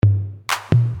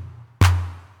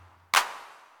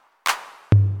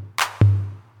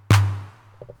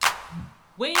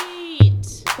Wait!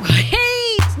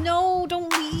 Wait! No,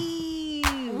 don't leave.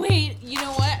 Wait, you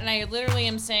know what? And I literally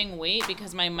am saying wait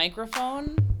because my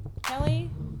microphone, Kelly,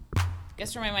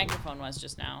 guess where my microphone was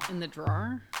just now? In the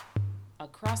drawer?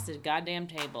 Across the goddamn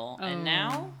table. Oh. And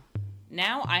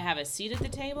now I have a seat at the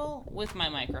table with my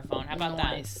microphone. How about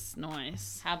that?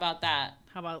 Nice. How about that?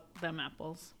 How about them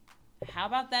apples? How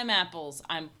about them apples?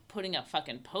 I'm putting a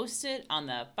fucking Post-it on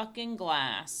the fucking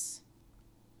glass.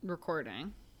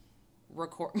 Recording.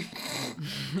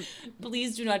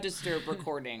 Please do not disturb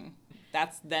recording.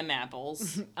 That's them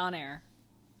apples. On air.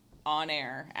 On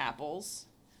air apples.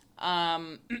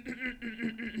 Hello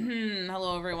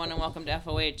everyone and welcome to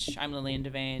FOH. I'm Lillian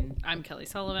Devane. I'm Kelly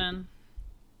Sullivan.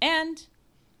 And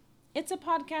it's a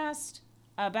podcast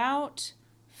about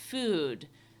food.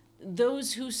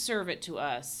 Those who serve it to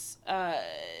us.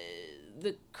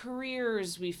 The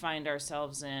careers we find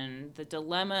ourselves in, the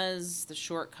dilemmas, the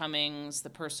shortcomings,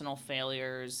 the personal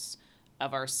failures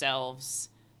of ourselves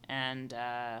and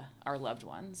our loved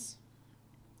ones.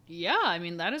 Yeah, I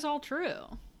mean, that is all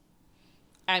true.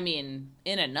 I mean,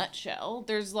 in a nutshell,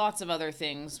 there's lots of other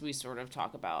things we sort of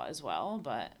talk about as well,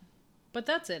 but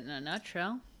that's it in a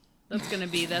nutshell. That's gonna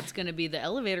be the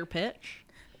elevator pitch.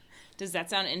 Does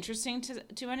that sound interesting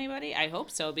to anybody? I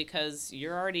hope so, because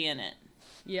you're already in it.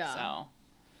 Yeah. So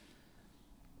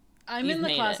I'm in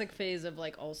the classic phase of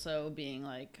like also being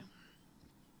like,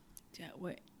 yeah,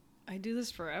 wait, I do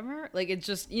this forever? Like, it's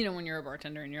just, you know, when you're a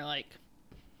bartender and you're like,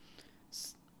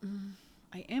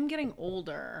 I am getting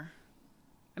older.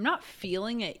 I'm not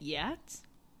feeling it yet.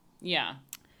 Yeah.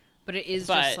 But it is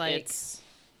just like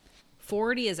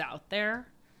 40 is out there.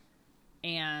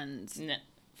 And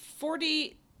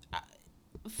 40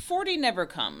 never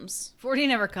comes. 40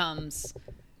 never comes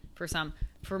for some.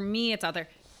 For me, it's out there.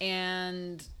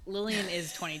 And Lillian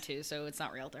is 22, so it's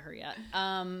not real to her yet.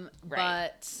 Right.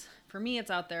 But for me, it's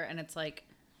out there, and it's like,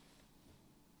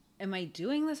 am I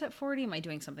doing this at 40? Am I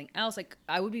doing something else? Like,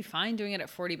 I would be fine doing it at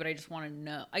 40, but I just want to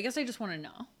know. I guess I just want to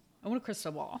know. I want a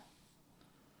crystal ball.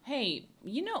 Hey,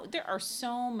 you know, there are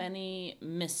so many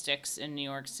mystics in New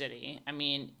York City. I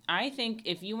mean, I think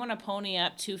if you want to pony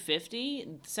up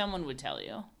 250, someone would tell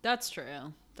you. That's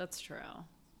true. That's true.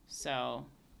 So,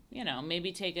 you know,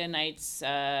 maybe take a night's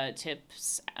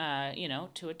tips, you know,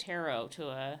 to a tarot, to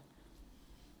a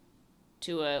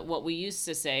what we used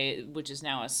to say, which is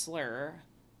now a slur.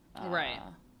 Right.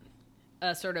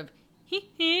 A sort of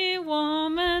hee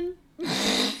woman.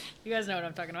 You guys know what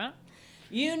I'm talking about?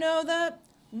 You know that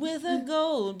with a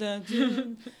gold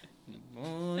tune.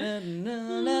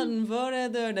 Nothing for the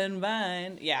third and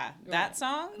vine. Yeah, that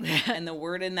song and the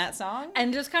word in that song.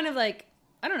 And just kind of like,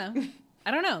 I don't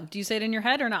know. Do you say it in your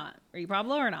head or not? Are you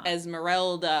Pablo or not?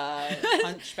 Esmeralda,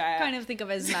 Hunchback. Kind of think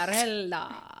of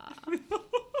Esmeralda.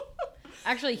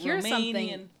 Actually, here's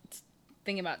something.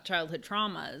 Thinking about childhood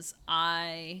traumas,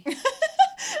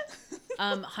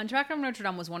 Hunchback of Notre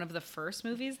Dame was one of the first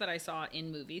movies that I saw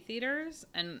in movie theaters,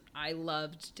 and I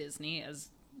loved Disney, as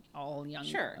all young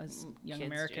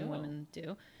American women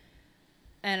do.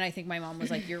 And I think my mom was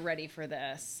like, "You're ready for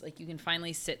this. Like, you can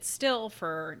finally sit still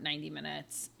for 90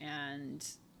 minutes, and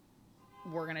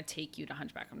we're gonna take you to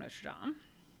Hunchback of Notre Dame."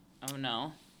 Oh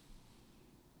no!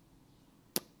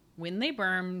 When they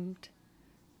burned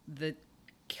the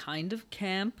kind of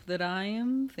camp that I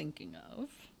am thinking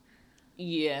of,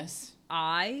 yes,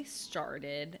 I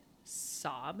started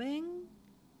sobbing.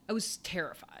 I was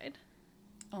terrified.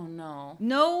 Oh no.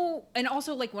 No, and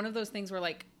also like one of those things where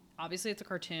like obviously it's a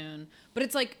cartoon, but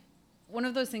it's like one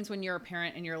of those things when you're a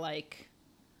parent and you're like,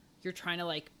 you're trying to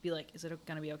like be like, is it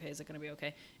gonna be okay? Is it gonna be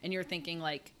okay? And you're thinking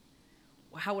like,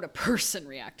 how would a person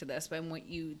react to this? But what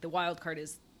the wild card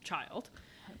is child.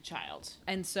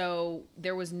 And so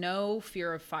there was no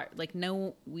fear of fire. Like,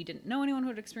 no, we didn't know anyone who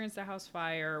had experienced a house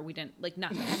fire. We didn't, like,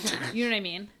 nothing. You know what I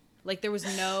mean? Like, there was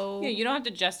no... Yeah, you don't have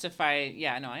to justify...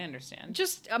 Yeah, no, I understand.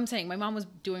 Just, I'm saying, my mom was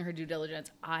doing her due diligence.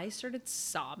 I started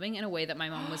sobbing in a way that my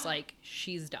mom was like,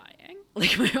 she's dying.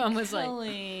 Like, my mom was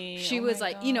Kelly. Like... She was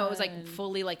like, God. You know, it was like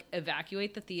fully, like,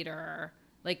 evacuate the theater.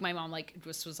 Like, my mom, like,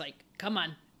 just was like, come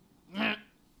on.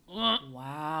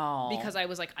 Wow. Because I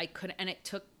was like, I couldn't... And it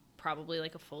took probably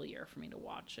like a full year for me to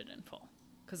watch it in full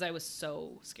because I was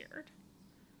so scared.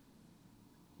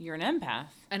 You're an empath.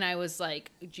 And I was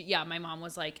like, yeah, my mom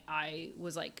was like,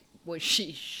 was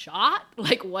she shot?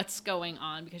 Like, what's going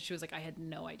on? Because she was like, I had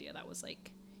no idea that was like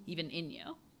even in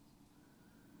you.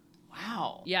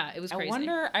 Wow. Yeah, it was crazy.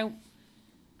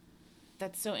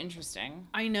 That's so interesting.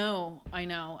 I know.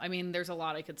 I mean, there's a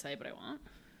lot I could say, but I won't.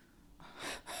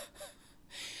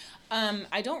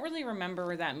 I don't really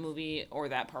remember that movie or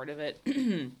that part of it.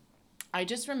 I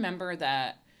just remember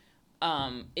that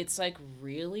It's like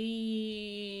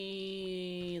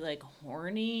really like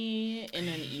horny in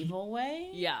an evil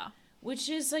way. Yeah. Which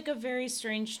is like a very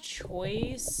strange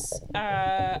choice.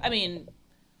 I mean,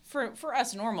 for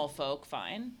us normal folk,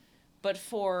 fine. But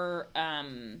for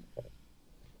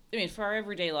for our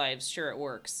everyday lives, sure it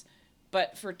works.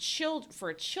 But for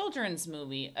a children's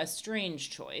movie, a strange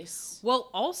choice. Well,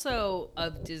 also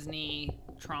of Disney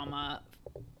trauma,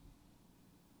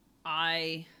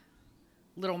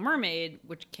 Little Mermaid,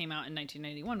 which came out in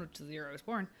 1991, which is the year I was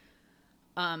born.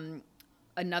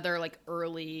 Another like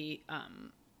early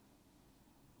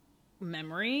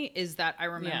memory is that I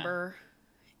remember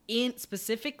in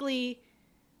specifically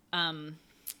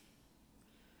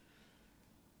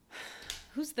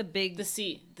who's the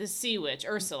sea witch,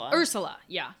 Ursula,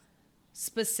 yeah.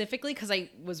 Specifically because I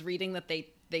was reading that they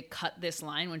cut this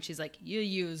line when she's like, you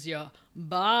use your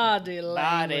body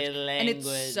language. And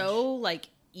it's so like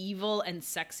evil and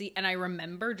sexy. And I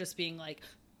remember just being like,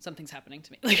 something's happening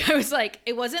to me. Like I was like,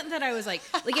 it wasn't that I was like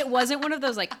it wasn't one of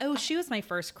those like, oh, she was my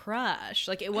first crush.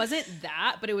 Like it wasn't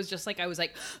that, but it was just like, I was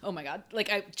like, oh my God,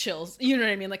 like I chills. You know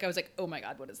what I mean? Like I was like, oh my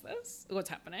God, what is this? What's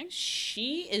happening?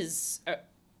 She is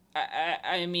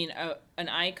an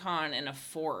icon and a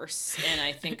force, and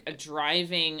I think a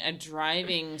driving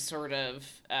sort of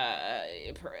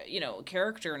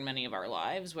character in many of our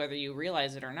lives, whether you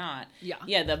realize it or not.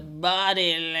 Yeah, the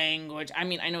body language. I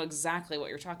mean, I know exactly what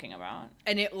you're talking about,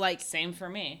 and it like same for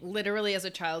me. Literally, as a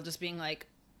child, just being like,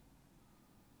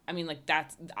 I mean, like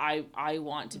that's I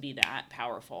want to be that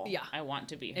powerful. Yeah, I want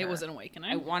to be her. It was an awakening.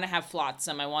 I want to have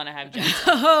flotsam. I want to have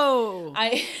Jensen.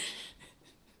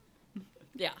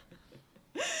 Yeah.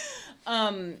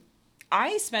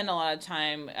 I spend a lot of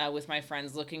time with my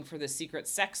friends looking for the secret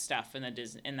sex stuff in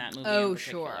that movie. Oh,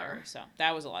 sure. So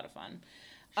that was a lot of fun.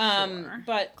 Sure.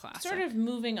 But Classic. Sort of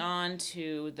moving on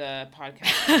to the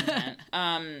podcast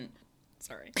content.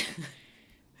 Sorry.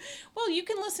 Well, you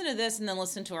can listen to this and then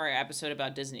listen to our episode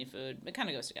about Disney food. It kind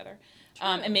of goes together.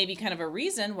 And maybe kind of a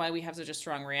reason why we have such a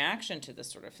strong reaction to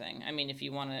this sort of thing. I mean, if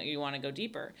you want to go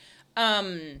deeper.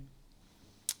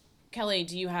 Kelly,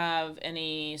 do you have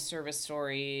any service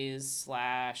stories /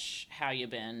 how you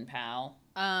been, pal?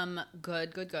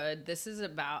 Good. This is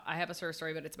about, I have a service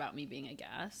story, but it's about me being a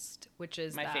guest, which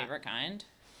is my favorite kind.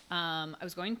 I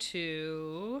was going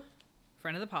to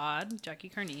friend of the pod, Jackie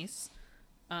Carnice,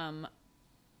 whatever,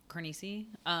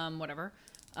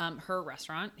 her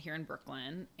restaurant here in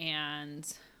Brooklyn,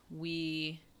 and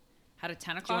we had a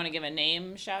 10 o'clock. Do you want to give a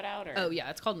name shout out? Or? Oh yeah,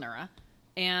 it's called Nura,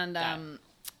 and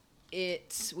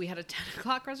we had a 10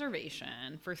 o'clock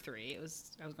reservation for 3. I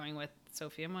was going with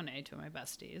Sophia Monet, two of my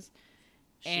besties.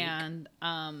 Chic. And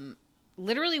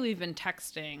literally we've been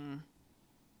texting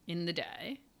in the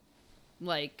day.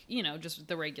 Like, just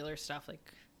the regular stuff, like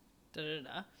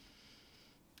da-da-da.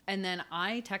 And then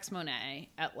I text Monet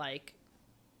at like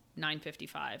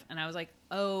 9:55. And I was like,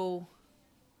 oh,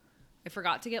 I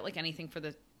forgot to get like anything for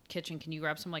the kitchen. Can you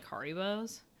grab some like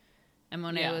Haribos? And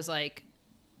Monet was like,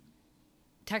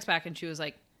 text back, and she was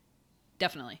like,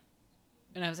 definitely.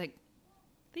 And I was like,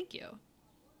 thank you.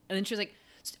 And then she was like,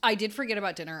 I did forget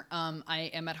about dinner.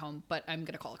 I am at home, but I'm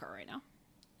gonna call a car right now.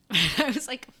 I was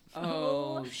like,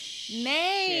 oh shit.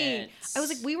 Nay. I was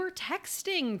like, we were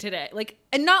texting today, like,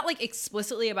 and not like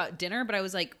explicitly about dinner, but I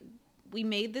was like, we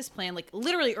made this plan like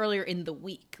literally earlier in the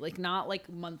week, like not like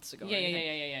months ago.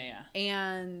 Yeah.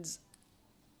 And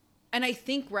I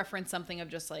think reference something of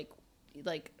just like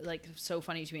so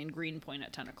funny to be in Greenpoint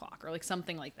at 10 o'clock or like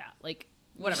something like that, like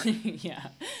whatever. yeah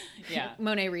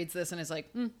Monet reads this and is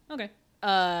like, okay.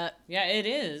 Yeah, it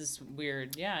is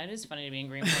weird. Yeah, it is funny to be in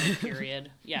Greenpoint.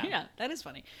 Period. Yeah, that is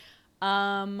funny.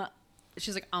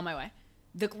 She's like, on my way.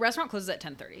 The restaurant closes at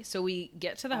 10:30, so we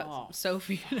get to the host.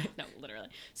 Sophie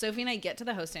and I get to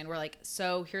the host stand. We're like,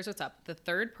 so here's what's up. The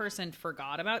third person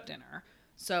forgot about dinner.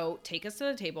 So take us to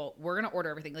the table. We're going to order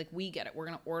everything. Like, we get it. We're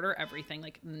going to order everything.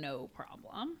 Like, no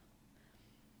problem.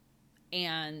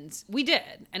 And we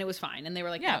did. And it was fine. And they were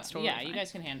like, that's totally fine. You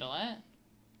guys can handle it.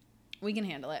 We can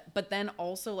handle it. But then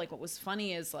also, like, what was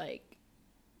funny is, like,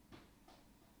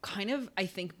 kind of, I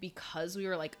think because we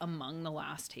were, like, among the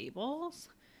last tables,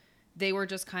 they were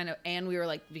just kind of, and we were,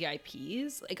 like,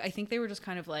 VIPs. Like, I think they were just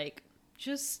kind of, like,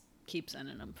 just keep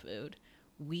sending them food.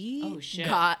 We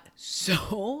got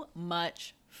so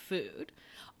much food,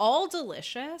 all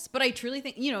delicious. But I truly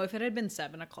think, if it had been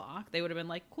 7 o'clock, they would have been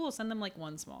like, cool, send them like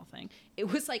one small thing.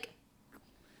 It was like,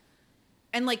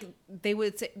 and like they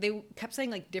kept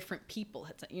saying like different people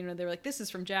had sent, they were like, this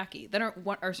is from Jackie. Then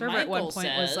our server at one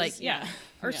point was like,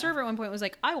 server at one point was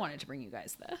like, I wanted to bring you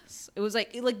guys this. It was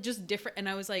like just different. And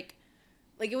I was like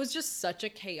it was just such a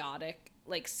chaotic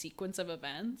like sequence of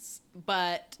events,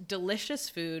 but delicious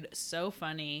food, so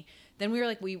funny. Then we were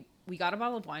like, we got a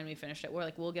bottle of wine, we finished it. We're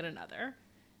like, we'll get another.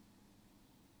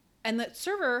 And the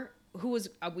server, who was,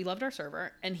 we loved our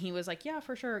server, and he was like, yeah,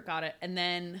 for sure, got it. And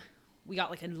then we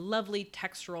got like a lovely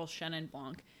textural Chenin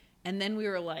Blanc. And then we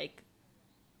were like,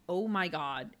 oh my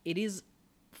God, it is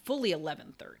fully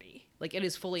 11:30. Like, it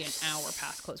is fully an hour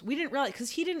past close. We didn't realize,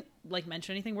 because he didn't like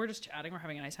mention anything. We're just chatting. We're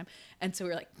having a nice time. And so we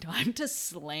were like, time to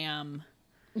slam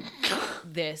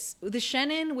this. The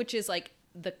Chenin, which is like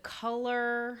the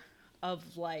color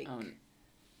of like...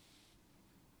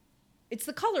 It's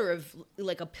the color of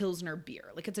like a Pilsner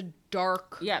beer. Like, it's a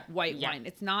dark white wine.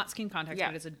 It's not skin contact,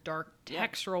 but it's a dark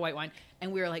textural white wine.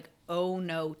 And we were like, oh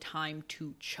no, time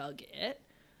to chug it.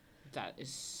 That is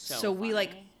so So funny. we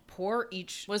like pour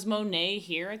each... Was Monet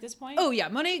here at this point? Oh yeah,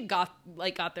 Monet got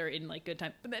there in like good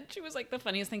time. But then she was like, the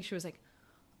funniest thing, she was like,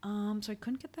 so I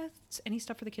couldn't get any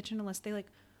stuff for the kitchen unless they like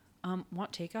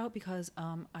want takeout, because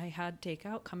I had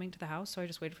takeout coming to the house, so I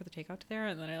just waited for the takeout to there,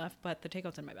 and then I left, but the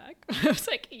takeout's in my bag. I was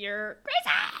like, you're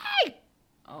crazy!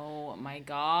 Oh my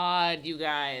God, you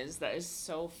guys. That is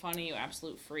so funny, you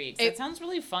absolute freaks. It sounds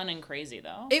really fun and crazy,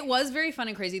 though. It was very fun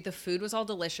and crazy. The food was all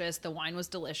delicious. The wine was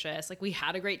delicious. Like, we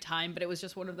had a great time, but it was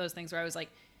just one of those things where I was like,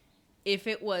 if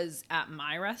it was at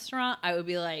my restaurant, I would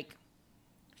be like...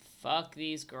 Fuck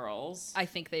these girls. I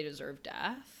think they deserve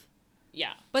death.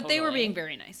 Yeah, but totally. They were being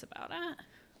very nice about it.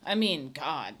 I mean,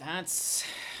 God, I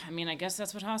guess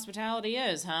that's what hospitality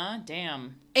is, huh?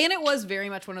 Damn. And it was very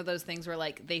much one of those things where,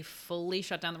 like, they fully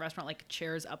shut down the restaurant, like,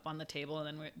 chairs up on the table,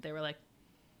 and then they were like,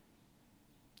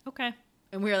 okay.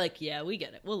 And we were like, yeah, we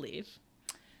get it. We'll leave.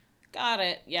 Got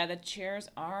it. Yeah, the chairs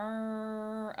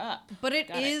are up. But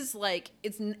it is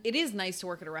nice to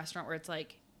work at a restaurant where it's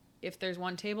like, if there's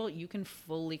one table, you can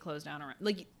fully close down around.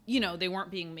 Like, you know, they weren't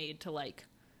being made to, like,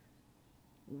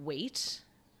 wait.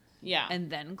 Yeah. And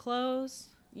then close.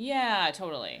 Yeah,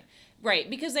 totally. Right,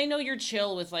 because they know you're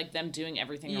chill with, like, them doing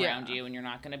everything around you, and you're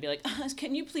not going to be like,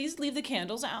 can you please leave the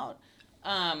candles out?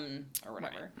 Or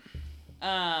whatever.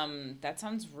 Right. That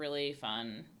sounds really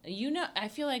fun. You know, I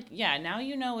feel like, now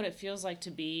you know what it feels like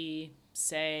to be,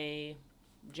 say,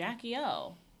 Jackie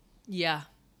O. Yeah.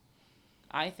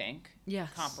 I think. Yes.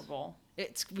 Comparable.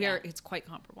 It's quite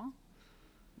comparable.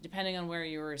 Depending on where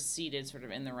you were seated sort of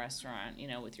in the restaurant, you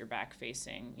know, with your back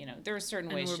facing, you know, there are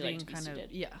certain ways you like to be seated.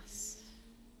 Yes.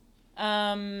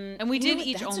 And we did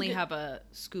each only have a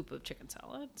scoop of chicken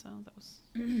salad, so that was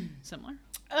similar.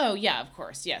 Oh, yeah, of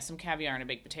course. Yeah, some caviar and a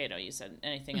baked potato. You said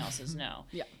anything else is no.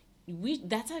 Yeah.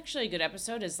 That's actually a good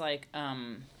episode, is like,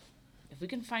 if we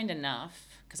can find enough,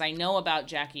 because I know about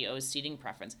Jackie O's seating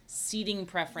preferences or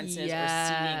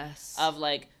seating of,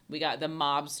 like, we got the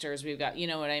mobsters, we've got, you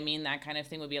know what I mean? That kind of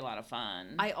thing would be a lot of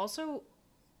fun. I'm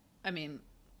going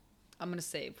to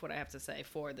save what I have to say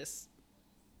for this.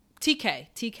 TK.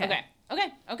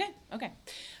 Okay.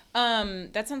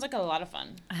 That sounds like a lot of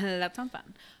fun. That sounds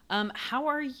fun. How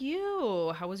are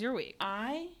you? How was your week?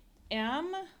 I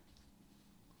am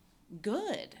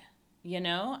good. You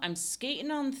know, I'm skating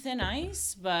on thin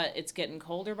ice, but it's getting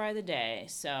colder by the day,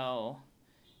 so...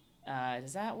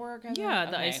 does that work? Yeah,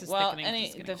 the ice is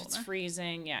thickening. If it's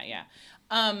freezing, yeah.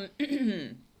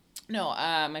 No,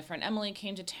 my friend Emily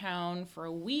came to town for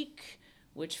a week,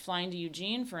 which flying to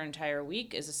Eugene for an entire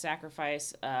week is a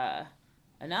sacrifice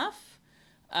enough.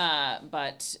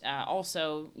 But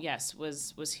also, yes,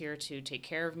 was here to take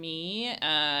care of me,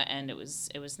 and it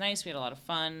was nice. We had a lot of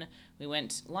fun. We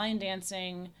went line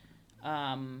dancing,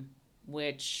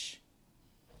 which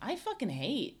I fucking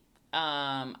hate.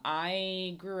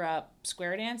 I grew up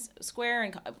square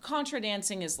and contra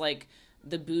dancing is like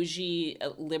the bougie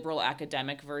liberal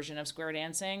academic version of square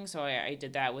dancing. So I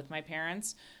did that with my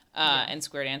parents. And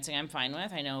square dancing I'm fine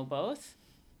with. I know both.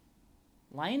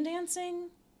 Line dancing,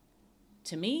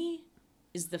 to me,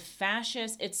 is the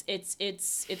fascist. It's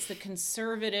the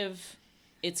conservative.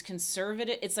 It's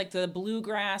conservative. It's like the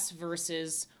bluegrass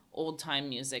versus old time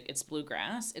music. It's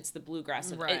bluegrass. It's the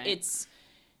bluegrass. Right.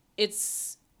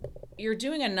 It's you're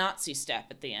doing a Nazi step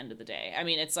at the end of the day. I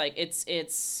mean, it's like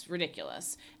it's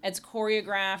ridiculous. It's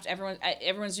choreographed.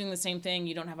 Everyone's doing the same thing.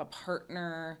 You don't have a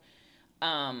partner.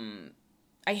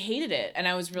 I hated it, and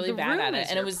I was really bad at it.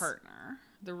 And it was partner.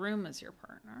 The room is your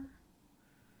partner.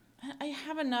 I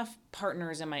have enough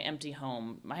partners in my empty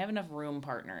home. I have enough room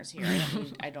partners here.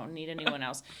 I don't need anyone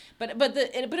else. But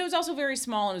it was also very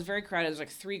small and it was very crowded. It was like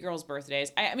 3 girls'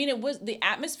 birthdays. I mean, the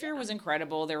atmosphere was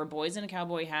incredible. There were boys in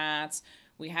cowboy hats.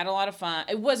 We had a lot of fun.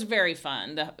 It was very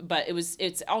fun, but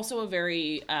it's also a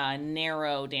very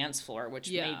narrow dance floor, which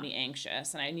made me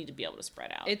anxious, and I need to be able to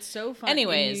spread out. It's so fun.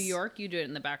 Anyways, in New York, you do it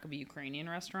in the back of a Ukrainian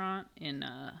restaurant in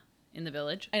the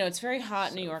Village. I know it's very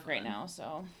hot in New York right now,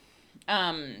 so.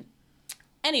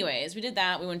 Anyways, we did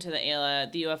that. We went to the ALA,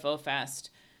 the UFO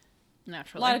Fest.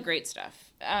 Naturally, a lot of great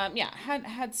stuff.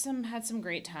 Had some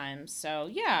great times. So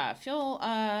yeah, feel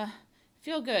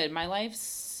good. My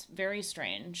life's very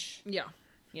strange. Yeah.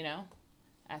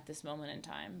 At this moment in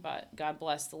time. But God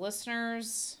bless the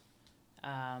listeners.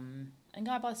 And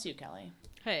God bless you, Kelly.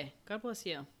 Hey, God bless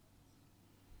you.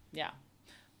 Yeah.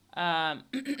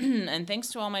 And thanks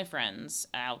to all my friends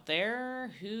out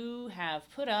there who have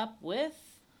put up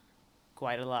with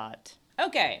quite a lot.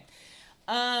 Okay.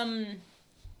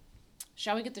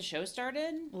 Shall we get the show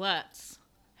started? Let's.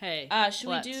 Hey.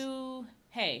 We do...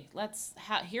 Hey, let's...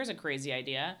 Here's a crazy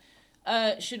idea.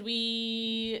 Should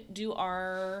we do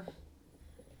our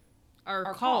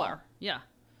caller? Call? Yeah.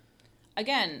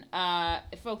 Again,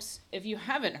 folks, if you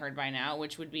haven't heard by now,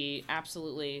 which would be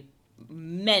absolutely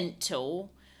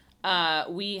mental,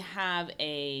 we have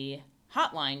a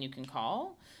hotline you can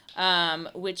call,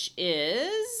 which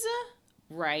is...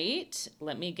 Right.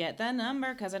 Let me get the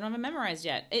number because I don't have it memorized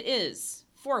yet. It is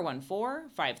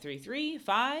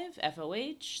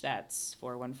 414-533-5FOH. That's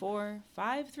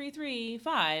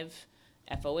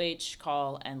 414-533-5FOH.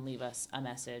 Call and leave us a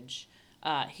message.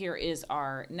 Here is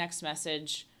our next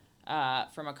message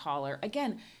from a caller.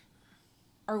 Again,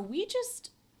 are we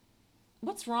just...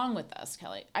 What's wrong with us,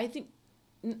 Kelly? I think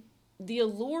the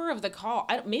allure of the call...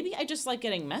 maybe I just like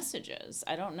getting messages.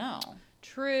 I don't know.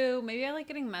 True. Maybe I like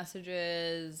getting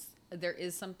messages. There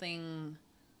is something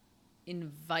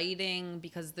inviting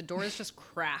because the door is just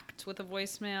cracked with a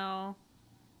voicemail.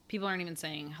 People aren't even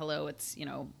saying, hello, it's,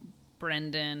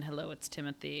 Brendan. Hello, it's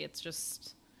Timothy. It's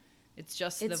just the voice. It's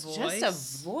just a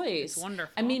voice. It's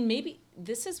wonderful. I mean, maybe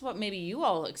this is what maybe you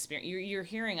all experience. You're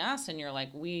hearing us and you're like,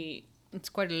 it's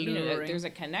quite alluring. There's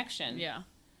a connection. Yeah.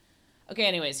 Okay,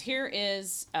 anyways, here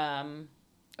is a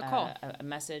call. A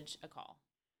message, a call.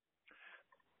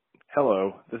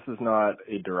 Hello, this is not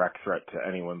a direct threat to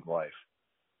anyone's life.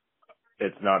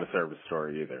 It's not a service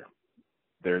story either.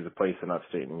 There's a place in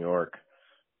upstate New York,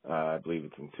 I believe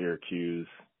it's in Syracuse,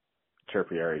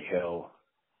 Tertiary Hill.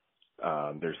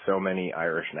 There's so many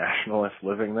Irish nationalists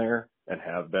living there and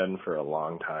have been for a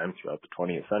long time throughout the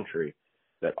 20th century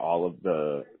that all of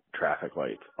the traffic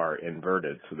lights are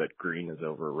inverted so that green is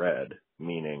over red,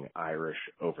 meaning Irish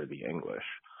over the English.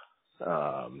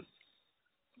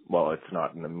 Well, it's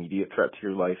not an immediate threat to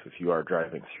your life. If you are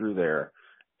driving through there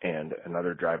and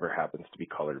another driver happens to be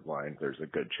colorblind, there's a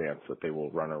good chance that they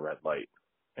will run a red light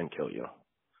and kill you.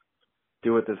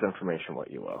 Do with this information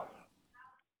what you will.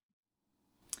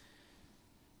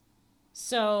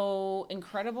 So,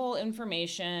 incredible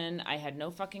information. I had no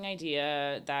fucking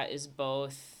idea. That is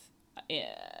both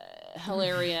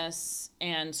hilarious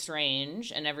and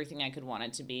strange and everything I could want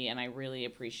it to be, and I really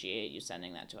appreciate you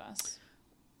sending that to us.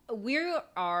 We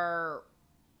are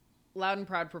loud and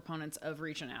proud proponents of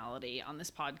regionality on this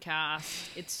podcast.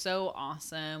 It's so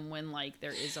awesome when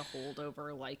there is a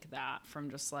holdover like that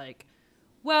from just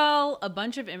a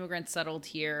bunch of immigrants settled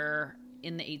here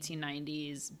in the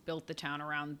 1890s, built the town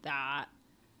around that,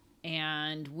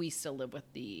 and we still live with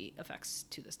the effects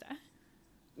to this day.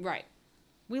 Right.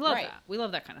 We love that. We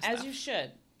love that kind of stuff. As you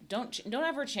should. Don't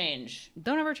ever change.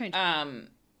 Don't ever change.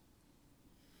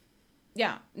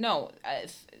 Yeah, no,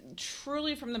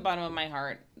 truly from the bottom of my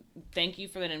heart, thank you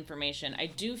for that information. I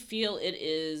do feel it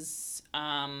is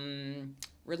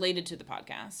related to the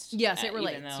podcast. Yes, it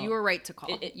relates. You were right to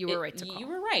call. You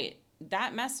were right.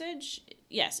 That message,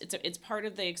 yes, it's part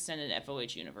of the extended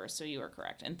FOH universe, so you are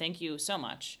correct. And thank you so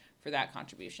much for that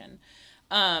contribution.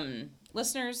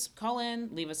 Listeners, call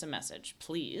in, leave us a message,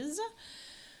 please.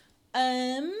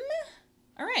 All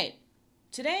right.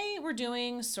 Today we're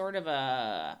doing sort of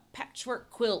a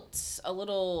patchwork quilt, a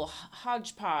little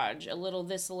hodgepodge, a little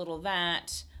this, a little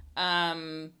that.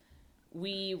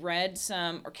 We read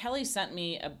Kelly sent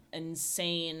me an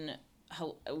insane,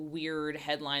 weird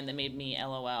headline that made me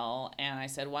LOL, and I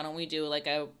said, why don't we do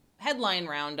a headline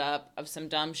roundup of some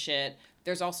dumb shit.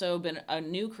 There's also been a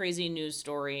new crazy news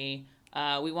story.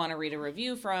 We want to read a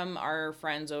review from our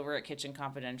friends over at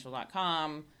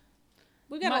kitchenconfidential.com.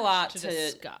 We've got a lot to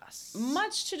discuss.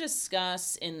 Much to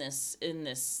discuss in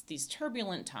these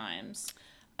turbulent times.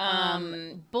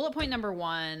 Bullet point number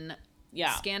 1.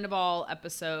 Yeah. Scandal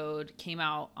episode came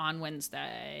out on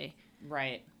Wednesday.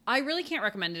 Right. I really can't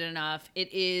recommend it enough.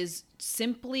 It is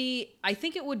I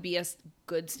think it would be a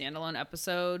good standalone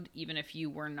episode, even if you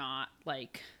were not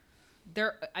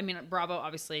Bravo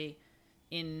obviously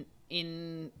in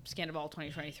Scandal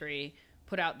 2023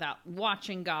 put out that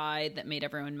watching guide that made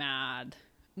everyone mad,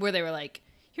 where they were like,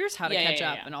 here's how to catch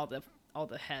up. And all the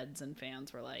heads and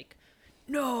fans were like,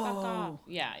 no.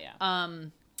 Yeah.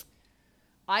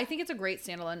 I think it's a great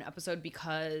standalone episode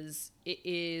because it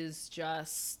is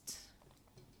just,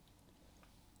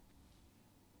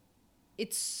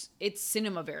 it's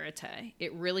cinema verite.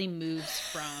 It really moves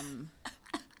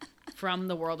from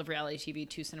the world of reality TV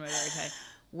to cinema verite,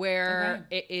 where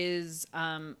it is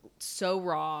so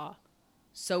raw,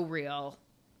 so real.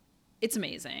 It's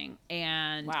amazing,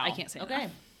 and I can't say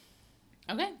enough.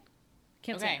 Okay.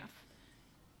 Can't say enough.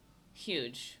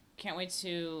 Huge. Can't wait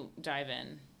to dive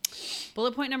in.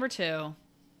 Bullet point number 2.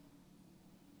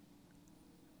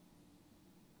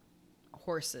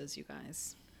 Horses, you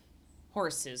guys.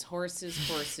 Horses. Part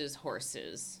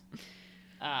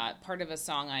of a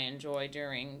song I enjoy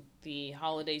during the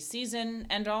holiday season,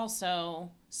 and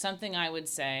also something I would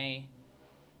say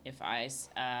if I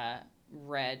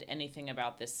read anything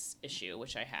about this issue,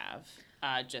 which I have,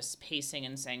 just pacing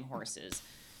and saying horses.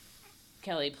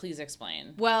 Kelly, please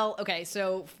explain. Well, okay,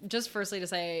 so just firstly to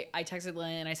say, I texted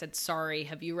Lillian, I said, sorry,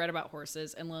 have you read about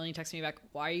horses? And Lillian texted me back,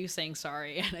 why are you saying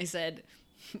sorry? And I said,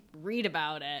 read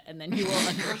about it, and then you will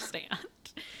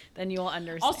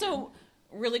understand. Also,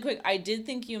 really quick, I did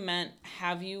think you meant,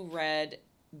 have you read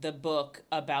the book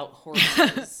about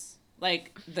horses?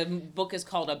 Like, the book is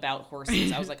called About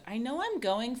Horses. I was like, I know I'm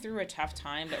going through a tough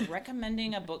time, but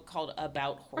recommending a book called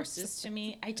About Horses to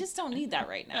me, I just don't need that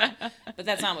right now. But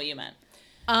that's not what you meant.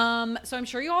 So I'm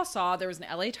sure you all saw there was an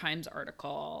LA Times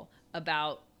article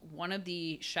about one of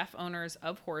the chef owners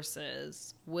of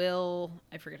horses, Will,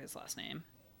 I forget his last name.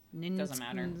 Doesn't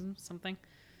matter. Something.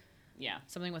 Yeah.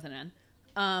 Something with an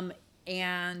N.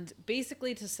 And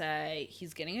basically to say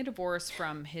he's getting a divorce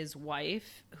from his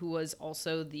wife, who was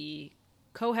also the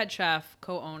co-head chef,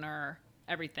 co-owner,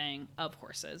 everything of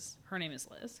horses. Her name is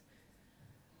Liz.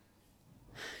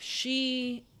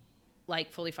 She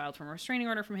fully filed for a restraining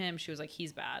order from him. She was like,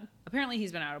 he's bad. Apparently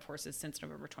he's been out of horses since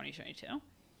November 2022.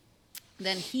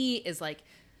 Then he is like,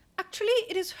 actually,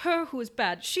 it is her who is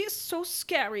bad. She is so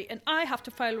scary, and I have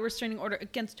to file a restraining order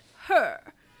against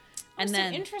her. And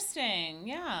then, so interesting.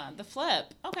 Yeah, the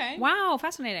flip. Okay. Wow,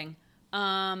 fascinating.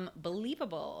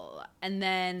 Believable. And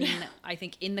then I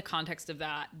think in the context of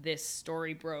that, this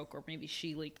story broke, or maybe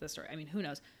she leaked the story. I mean, who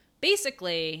knows?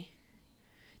 Basically,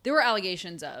 there were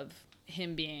allegations of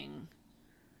him being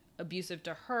abusive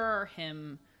to her,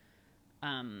 him,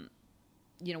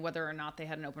 whether or not they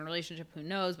had an open relationship, who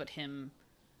knows, but him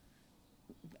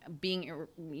being,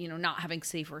 not having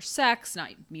safer sex,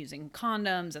 not using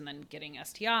condoms, and then getting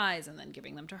STIs, and then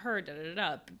giving them to her,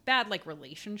 bad,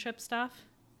 relationship stuff.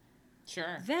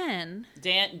 Sure. Then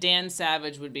Dan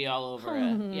Savage would be all over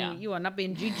it. Yeah. You are not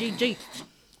being GGG.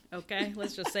 Okay,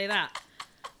 let's just say that.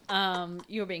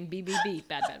 You are being BBB.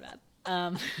 Bad.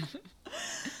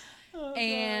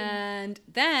 And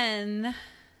then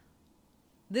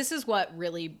this is what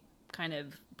really kind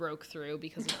of broke through,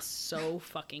 because it's so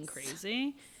fucking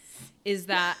crazy, is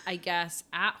that I guess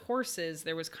at Horses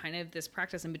there was kind of this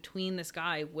practice in between this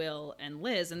guy Will and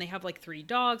Liz, and they have 3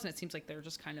 dogs, and it seems like they're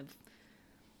just kind of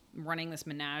running this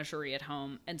menagerie at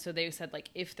home. And so they said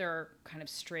if there are kind of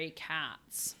stray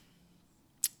cats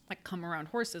come around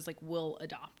Horses, we'll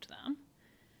adopt them.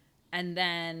 And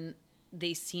then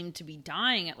they seem to be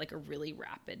dying at a really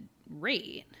rapid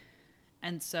rate.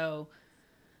 And so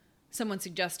someone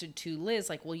suggested to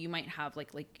Liz, well, you might have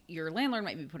your landlord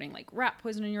might be putting rat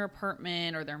poison in your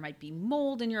apartment, or there might be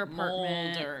mold in your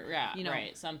apartment, or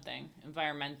right, something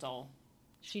environmental.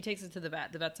 She takes it to the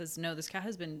vet. The vet says, no, this cat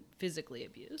has been physically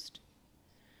abused.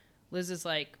 Liz is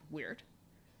weird.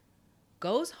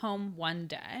 Goes home one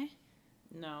day.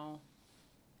 No.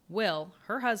 Will,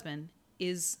 her husband,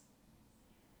 is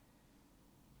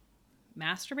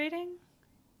masturbating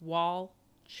while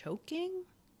choking.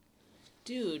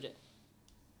 Dude.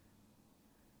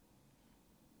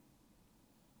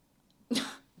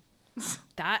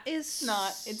 That is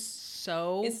not,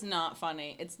 it's not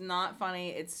funny. It's not funny.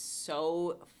 It's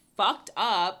so fucked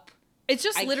up. It's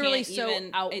just literally so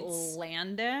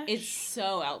outlandish. It's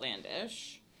so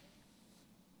outlandish.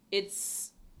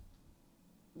 It's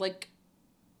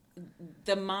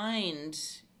the mind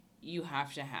you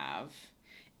have to have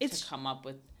to come up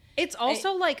with. It's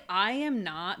also I am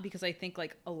not, because I think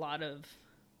a lot of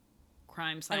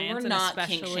crime science, and we're not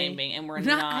kink shaming, and we're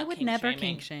not. I would never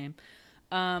kink shame.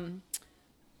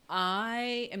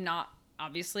 I am not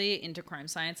obviously into crime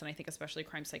science, and I think especially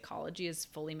crime psychology is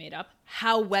fully made up.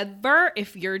 However,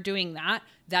 if you're doing that,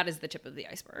 that is the tip of the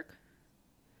iceberg.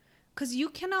 Because you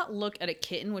cannot look at a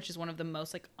kitten, which is one of the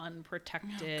most like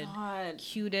unprotected,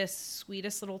 cutest,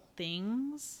 sweetest little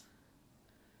things,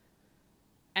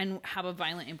 and have a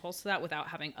violent impulse to that without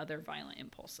having other violent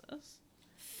impulses.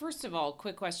 First of all,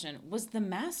 quick question. Was the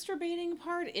masturbating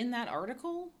part in that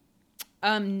article?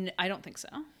 I don't think so.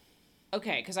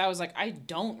 Okay, because I was like, I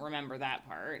don't remember that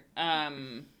part.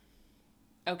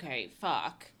 Okay,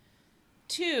 fuck.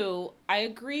 2, I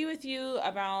agree with you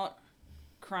about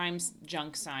crimes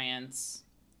junk science.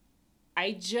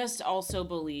 I just also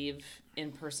believe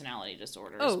in personality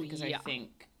disorders because I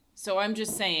think... So I'm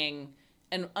just saying,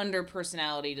 and under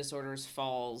personality disorders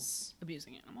falls...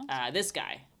 Abusing animals. This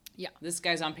guy. Yeah. This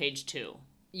guy's on page 2.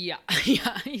 Yeah.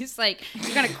 Yeah. He's like,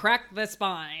 you're going to crack the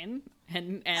spine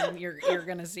and you're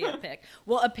going to see a pic.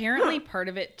 Well, apparently part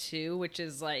of it too, which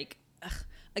is like,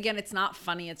 again, it's not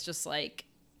funny. It's just like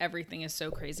everything is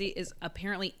so crazy, is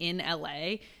apparently in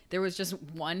LA, there was just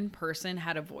one person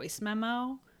had a voice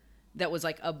memo that was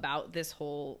like about this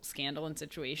whole scandal and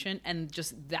situation, and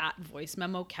just that voice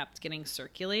memo kept getting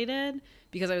circulated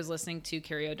because I was listening to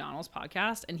Carrie O'Donnell's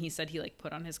podcast, and he said he like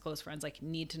put on his close friends like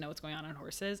need to know what's going on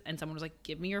horses, and someone was like,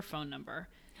 give me your phone number,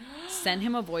 send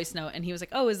him a voice note, and he was like,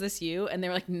 oh, is this you? And they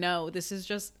were like, no, this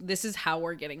is how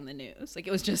we're getting the news. Like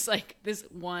it was just like this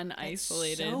one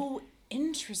isolated. So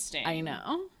interesting. I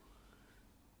know.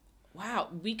 Wow,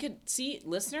 we could see,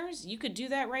 listeners, you could do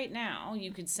that right now.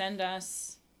 You could send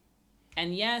us.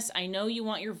 And yes, I know you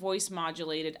want your voice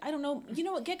modulated. I don't know. You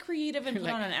know what? Get creative and put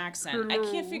on an accent. I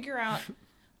can't figure out.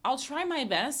 I'll try my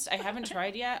best. I haven't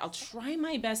tried yet. I'll try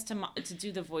my best to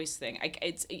do the voice thing.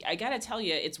 I gotta tell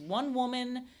you, it's one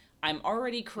woman. I'm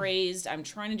already crazed. I'm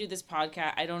trying to do this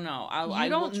podcast. I don't know. I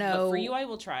don't know. For you, I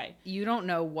will try. You don't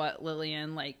know what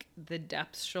Lillian, like the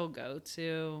depths she'll go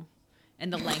to.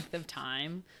 And the length of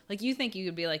time. Like, you think you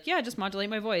could be like, yeah, just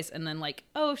modulate my voice. And then like,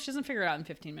 oh, if she doesn't figure it out in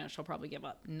 15 minutes, she'll probably give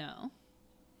up. No.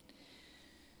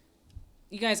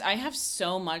 You guys, I have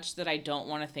so much that I don't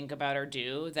want to think about or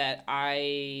do that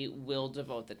I will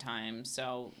devote the time.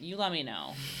 So you let me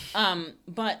know.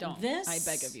 But don't. This... I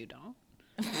beg of you, don't.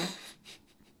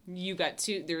 You got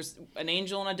two... There's an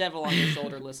angel and a devil on your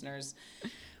shoulder, listeners.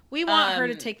 We want her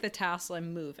to take the tassel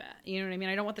and move it. You know what I mean?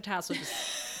 I don't want the tassel just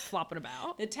flopping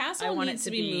about. The tassel needs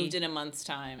to be moved in a month's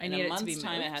time. In a month's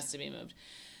time, it has to be moved.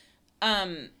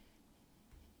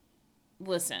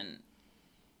 Listen.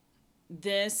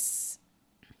 These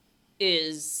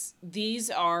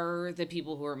are the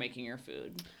people who are making your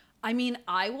food. I mean,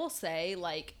 I will say,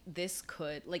 like, this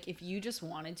could, like, if you just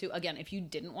wanted to, again, if you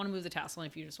didn't want to move the tassel, and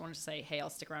if you just wanted to say, hey, I'll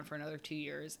stick around for another 2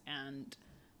 years and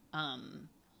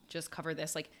just cover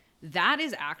this, like, that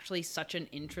is actually such an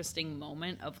interesting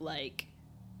moment of, like,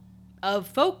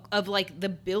 like, the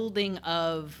building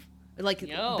of, like,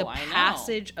 the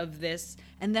passage of this,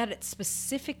 and that it's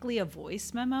specifically a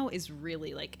voice memo is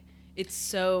really, like,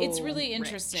 it's really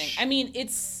interesting. Rich. I mean,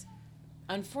 it's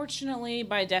unfortunately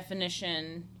by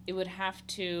definition it would have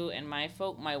to, and my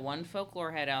one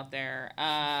folklore head out there,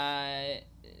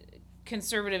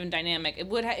 conservative and dynamic. It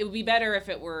would be better if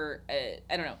it were. I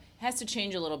don't know. It has to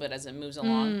change a little bit as it moves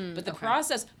along. But the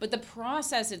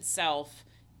process itself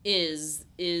is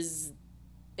it's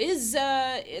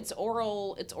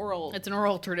oral. It's an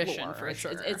oral tradition lore. for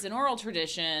sure. It's an oral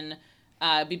tradition.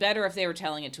 It'd be better if they were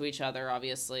telling it to each other,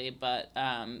 obviously, but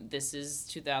this is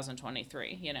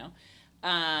 2023, you know.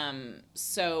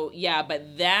 So yeah,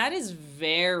 but that is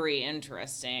very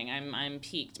interesting. I'm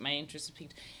piqued. My interest is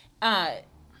piqued.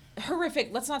 Horrific.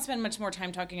 Let's not spend much more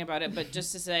time talking about it, but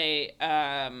just to say,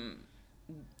 I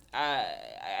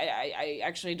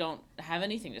actually don't have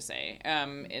anything to say.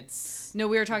 It's no,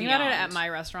 we were talking about it at my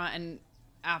restaurant, and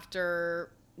after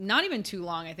not even too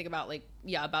long, I think about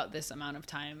about this amount of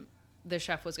time, the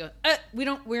chef was going,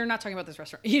 we're not talking about this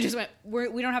restaurant. He just went,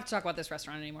 we don't have to talk about this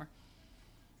restaurant anymore.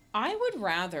 I would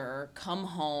rather come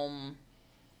home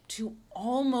to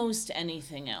almost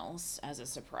anything else as a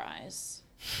surprise.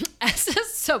 As a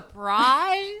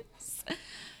surprise?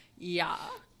 Yeah.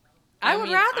 I would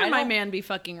rather my man be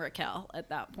fucking Raquel at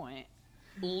that point.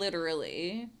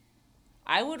 Literally.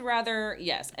 I would rather,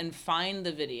 yes, and find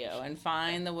the video and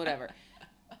find the whatever.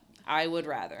 I would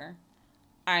rather.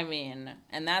 I mean,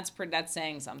 and that's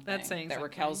saying something. That's saying that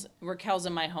something. Raquel's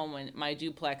in my home, my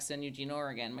duplex in Eugene,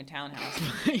 Oregon, my townhouse.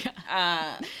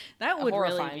 Yeah. That would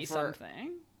really be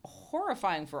something.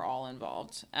 Horrifying for all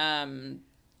involved.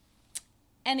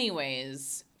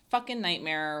 Anyways, fucking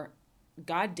nightmare.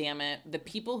 God damn it. The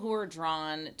people who are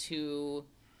drawn to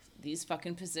these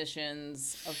fucking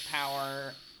positions of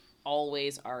power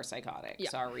always are psychotic. Yeah.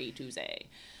 Sorry to say.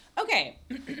 Okay.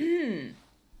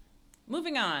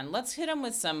 moving on. Let's hit them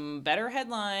with some better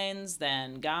headlines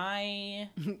than guy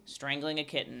strangling a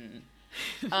kitten.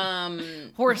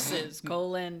 Horses,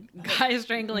 guy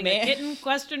strangling a kitten,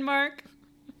 question mark.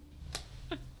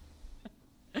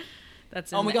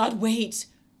 That's oh my God, wait.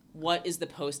 What is the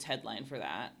post headline for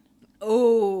that?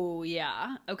 Oh,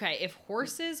 yeah. Okay, if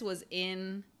Horses was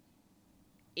in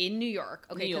New York.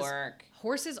 Okay, New York.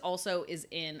 Horses also is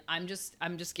in, I'm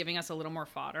just giving us a little more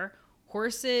fodder.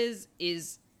 Horses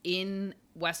is in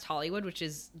West Hollywood, which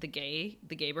is the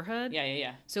gayborhood.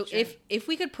 Yeah. So sure. if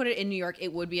we could put it in New York,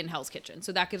 it would be in Hell's Kitchen.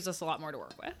 So that gives us a lot more to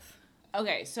work with.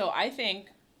 Okay, so I think,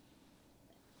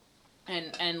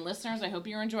 and listeners, I hope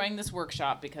you're enjoying this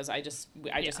workshop because I just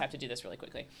have to do this really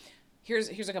quickly. Here's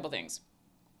a couple things.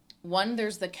 One,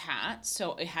 there's the cat,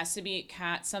 so it has to be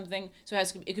cat something. So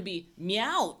it could be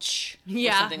meowch,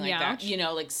 or something like that. You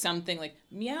know, like something like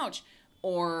meowch,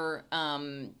 or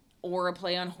a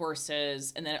play on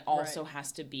horses, and then it also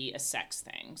has to be a sex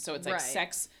thing. So it's like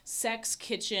sex,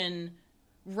 kitchen,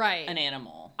 an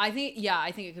animal. I think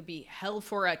it could be hell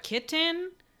for a kitten,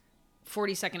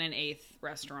 42nd and 8th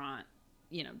restaurant,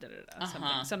 you know,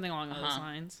 something along those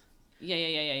lines.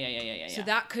 Yeah. So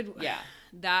that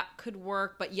could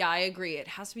work, but yeah, I agree. It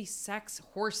has to be sex.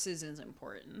 Horses is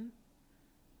important,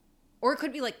 or it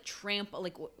could be like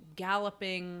like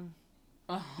galloping.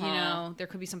 You know, there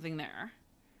could be something there.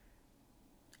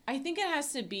 I think it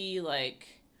has to be like,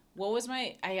 what was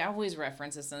I always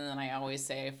reference this and then I always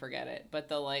say I forget it, but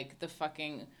the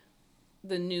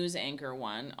news anchor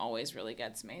one always really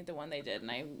gets me. The one they did, and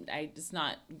I it's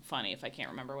not funny if I can't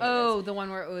remember what it is. Oh, the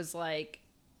one where it was like.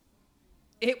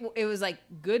 It was like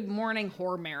Good Morning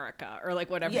Hormerica or like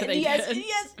whatever they did. Yes,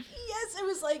 it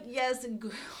was like, yes.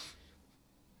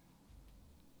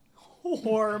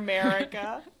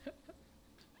 Hormerica.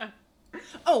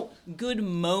 Oh, Good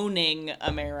Moaning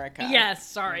America. Yes,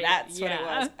 sorry. That's what it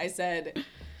was. I said,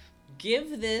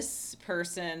 give this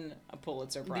person a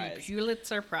Pulitzer Prize. The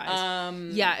Pulitzer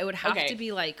Prize. Yeah, it would have to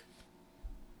be like,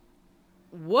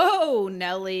 whoa,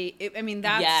 Nelly.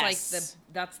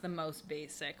 That's the most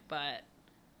basic, but...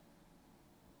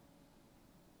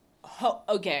 Oh,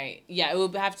 okay, yeah, it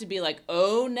would have to be like,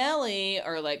 oh, Nelly,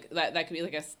 or like that could be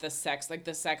like the sex, like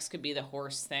the sex could be the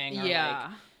horse thing, or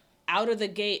like out of the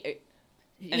gate.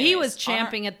 Anyways, he was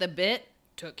champing at the bit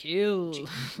to kill.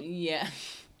 Yeah.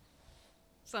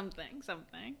 Something.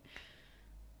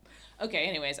 Okay,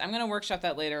 anyways, I'm going to workshop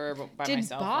that later by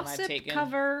myself. Did Bossip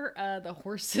cover the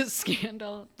horses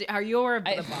scandal? Are you aware of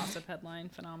the Bossip headline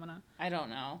phenomena? I don't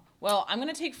know. Well, I'm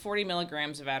going to take 40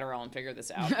 milligrams of Adderall and figure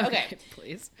this out. Okay.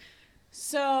 Please.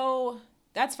 So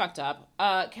that's fucked up.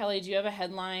 Kelly, do you have a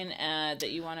headline that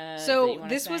you want to say?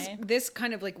 This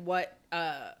kind of like what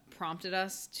prompted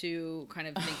us to kind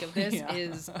of think of this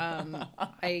is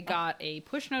I got a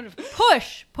push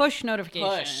notification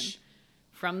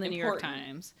from the New York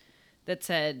Times that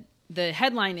said the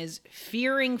headline is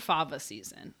Fearing Fava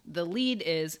Season. The lead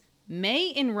is May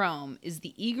in Rome is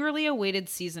the eagerly awaited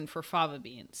season for fava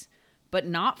beans, but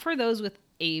not for those with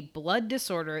a blood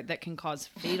disorder that can cause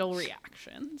fatal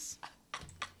reactions.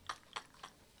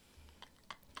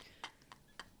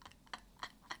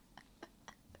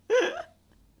 I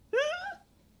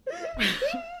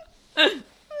don't know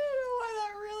why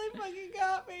that really fucking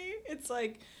got me. It's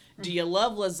like, do you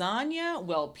love lasagna?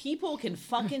 Well, people can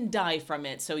fucking die from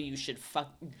it, so you should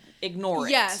ignore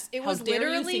it. Yes, it was How dare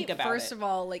literally, you think about first it? of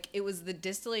all, like, it was the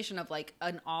distillation of, like,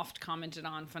 an oft commented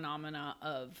on phenomena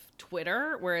of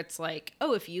Twitter, where it's like,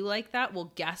 oh, if you like that,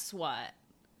 well, guess what?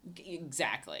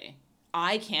 Exactly.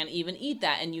 I can't even eat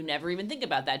that, and you never even think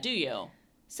about that, do you?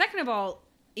 Second of all,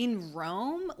 in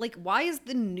Rome, like, why is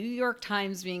the New York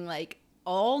Times being like,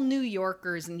 all New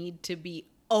Yorkers need to be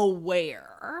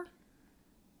aware?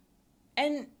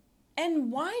 And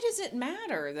why does it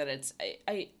matter that it's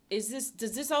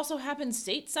does this also happen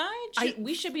stateside?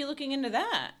 We should be looking into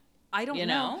that. I don't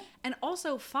know. And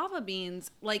also fava beans,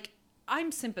 like,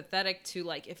 I'm sympathetic to,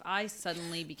 like, if I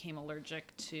suddenly became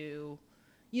allergic to,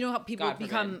 you know how people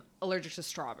become allergic to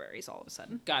strawberries all of a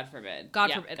sudden. God forbid.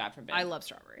 God forbid. I love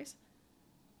strawberries.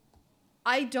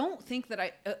 I don't think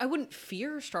that I wouldn't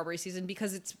fear strawberry season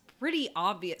because it's pretty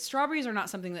obvious. Strawberries are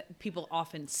not something that people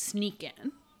often sneak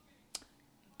in.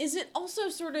 Is it also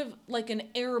sort of like an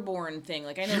airborne thing?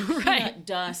 Like, I know peanut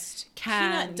dust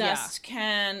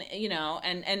can, you know,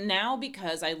 and now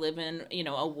because I live in, you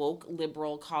know, a woke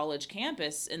liberal college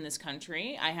campus in this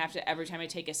country, I have to, every time I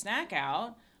take a snack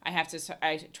out, I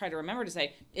try to remember to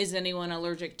say, is anyone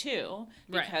allergic to?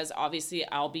 Because obviously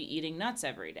I'll be eating nuts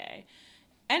every day.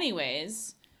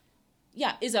 Anyways,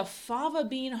 Yeah, is a fava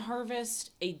bean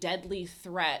harvest a deadly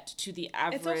threat to the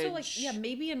average? It's also like, yeah,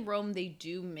 maybe in Rome they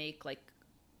do make like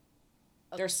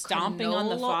they're stomping on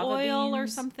the fava oil beans or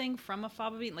something from a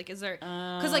fava bean. Like, is there?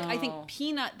 Because like I think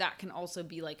peanut, that can also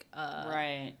be like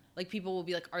right. Like people will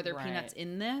be like, are there peanuts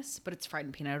in this? But it's fried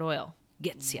in peanut oil.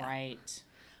 Gets ya. Right.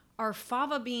 Are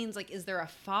fava beans, like, is there a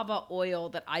fava oil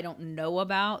that I don't know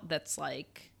about that's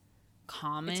like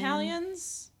common?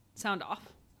 Italians? Sound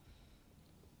off.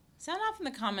 Sound off in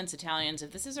the comments, Italians,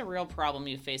 if this is a real problem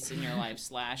you face in your life,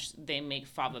 / they make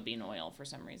fava bean oil for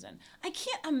some reason. I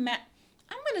can't imagine.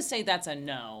 I'm going to say that's a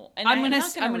no. And I'm going to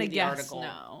guess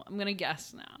no. I'm going to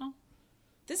guess no.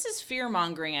 This is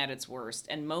fear-mongering at its worst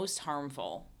and most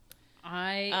harmful.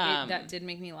 That did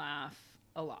make me laugh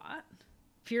a lot.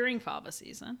 Fearing fava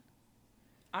season.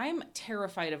 I'm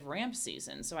terrified of ramp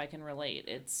season, so I can relate.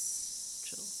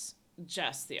 It's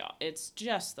just the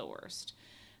worst.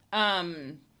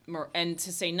 And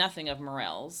to say nothing of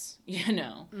morels, you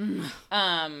know.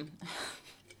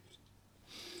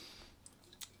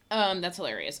 That's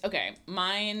hilarious. Okay,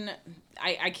 mine,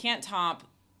 I can't top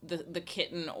the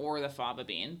kitten or the fava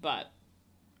bean, but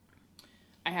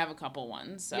I have a couple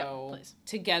ones. So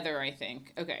together, I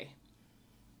think. Okay.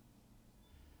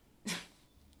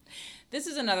 This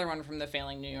is another one from the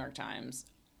failing New York Times.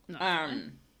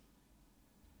 I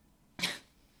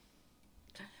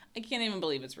can't even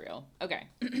believe it's real. Okay.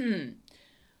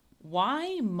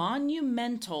 Why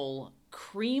monumental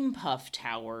cream puff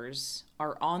towers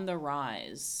are on the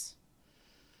rise.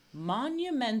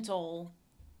 Monumental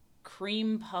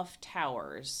cream puff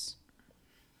towers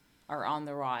are on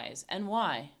the rise. And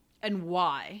why? And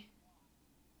why?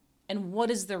 And what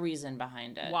is the reason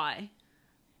behind it? Why?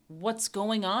 What's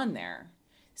going on there?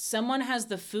 Someone has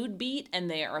the food beat and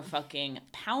they are fucking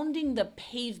pounding the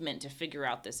pavement to figure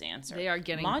out this answer. They are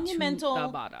getting to the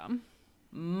bottom.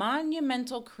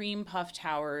 Monumental cream puff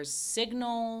towers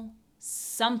signal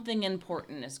something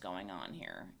important is going on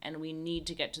here, and we need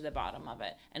to get to the bottom of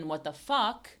it. And what the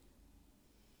fuck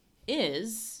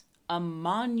is a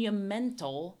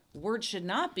monumental word? Should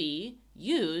not be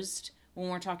used when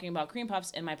we're talking about cream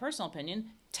puffs, in my personal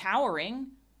opinion. Towering,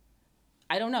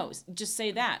 I don't know. Just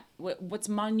say that. What's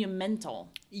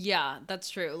monumental? Yeah, that's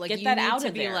true. Like, get you that need out to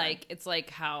of be there. like, it's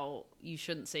like how you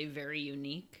shouldn't say very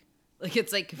unique. Like,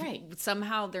 it's like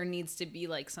somehow there needs to be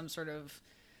like some sort of,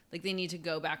 like, they need to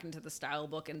go back into the style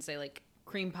book and say like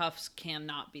cream puffs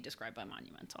cannot be described by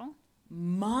monumental.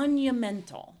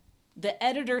 Monumental. The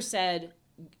editor said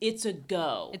it's a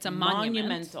go. It's a monument.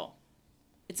 Monumental.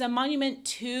 It's a monument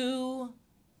to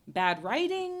bad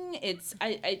writing. It's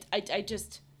I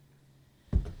just.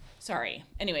 Sorry.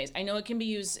 Anyways, I know it can be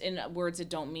used in words that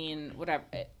don't mean whatever.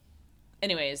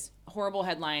 Anyways, horrible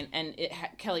headline. And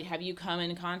Kelly, have you come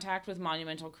in contact with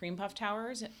monumental cream puff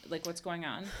towers? Like, what's going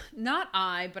on? Not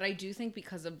I, but I do think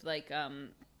because of like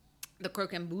the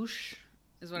croquembouche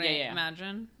is what I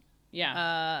imagine.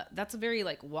 Yeah. That's a very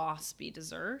like waspy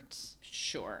dessert.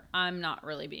 Sure. I'm not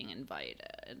really being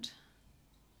invited.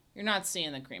 You're not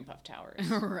seeing the cream puff towers.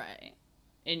 Right.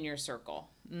 In your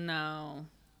circle. No.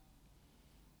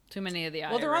 Too many of the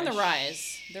Irish. Well, they're on the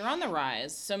rise. They're on the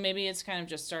rise. So maybe it's kind of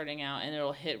just starting out and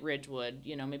it'll hit Ridgewood,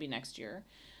 maybe next year.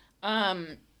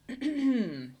 No,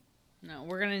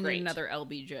 we're going to need another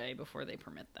LBJ before they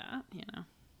permit that,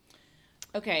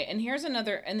 Okay, and here's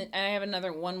another, and I have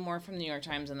one more from the New York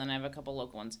Times, and then I have a couple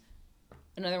local ones.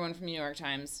 Another one from the New York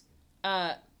Times.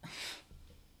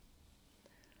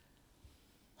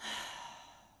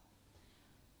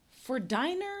 For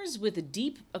diners with a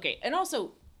deep, okay, and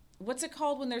also, what's it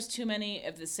called when there's too many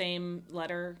of the same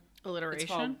letter?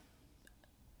 Alliteration?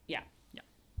 Yeah.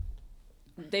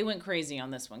 They went crazy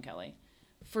on this one, Kelly.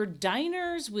 For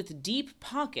diners with deep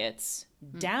pockets,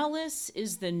 Dallas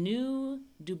is the new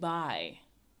Dubai.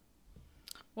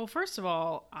 Well, first of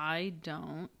all, I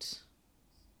don't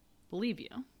believe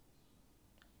you.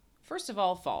 First of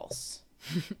all, false.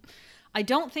 I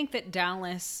don't think that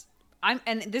Dallas...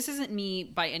 and this isn't me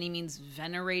by any means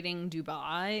venerating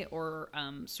Dubai or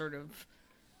sort of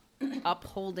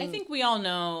upholding... I think we all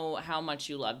know how much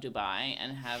you love Dubai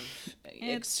and have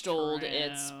extolled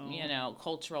its,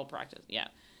 cultural practice. Yeah.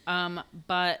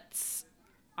 But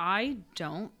I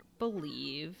don't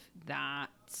believe that...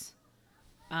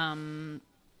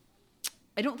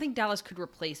 I don't think Dallas could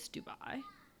replace Dubai.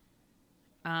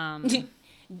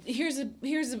 Here's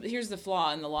the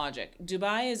flaw in the logic.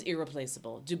 Dubai is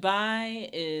irreplaceable.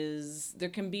 There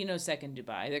can be no second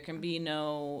Dubai. There can be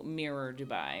no mirror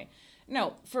Dubai.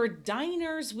 No, for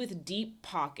diners with deep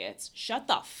pockets, shut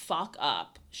the fuck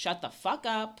up. Shut the fuck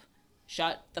up.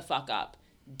 Shut the fuck up.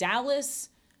 Dallas,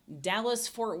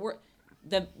 Fort Worth.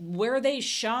 where they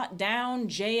shot down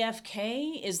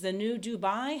JFK is the new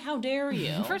Dubai? How dare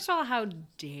you? First of all, how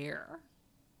dare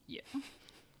you?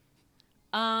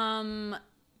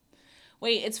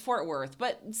 Wait, it's Fort Worth,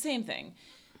 but same thing.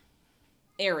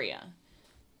 Area.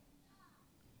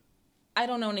 I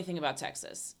don't know anything about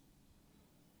Texas.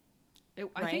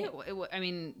 I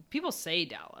mean, people say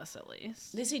Dallas at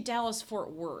least. They say Dallas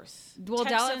Fort Worth. Well,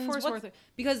 Texans, Dallas Fort Worth,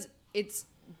 because it's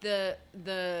the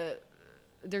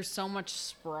there's so much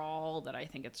sprawl that I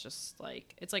think it's just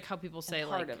like, it's like how people say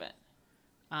part like of it.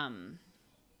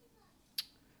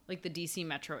 Like the DC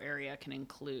metro area can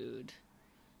include,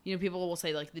 you know, people will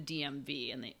say like the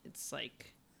DMV and it's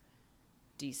like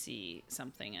DC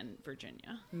something and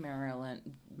Virginia. Maryland.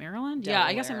 Maryland? Delaware. Yeah,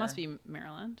 I guess it must be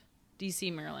Maryland.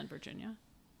 DC, Maryland, Virginia.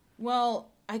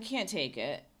 Well, I can't take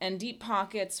it. And deep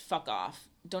pockets, fuck off.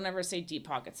 Don't ever say deep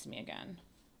pockets to me again.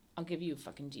 I'll give you a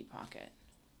fucking deep pocket.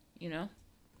 You know?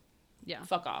 Yeah.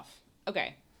 Fuck off.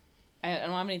 Okay. I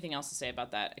don't have anything else to say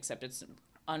about that except it's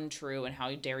untrue, and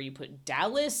how dare you put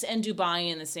Dallas and Dubai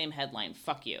in the same headline.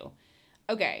 Fuck you.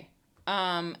 Okay.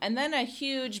 And then a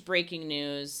huge breaking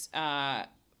news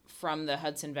from the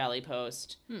Hudson Valley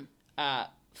Post.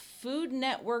 Food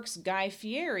Network's Guy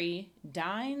Fieri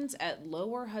dines at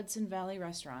Lower Hudson Valley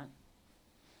Restaurant.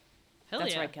 Hell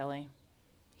That's yeah. right, Kelly.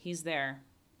 He's there,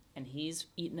 and he's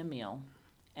eating a meal.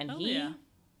 And Hell he yeah.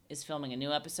 is filming a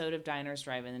new episode of Diners,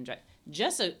 Drive-In, and Drive.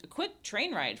 Just a quick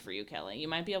train ride for you, Kelly. You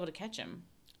might be able to catch him.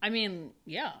 I mean,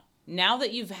 yeah. Now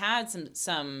that you've had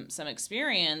some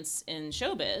experience in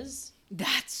showbiz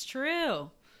That's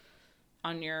true.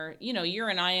 on your, you know, you're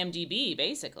an IMDb,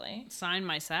 basically. Sign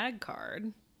my SAG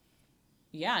card.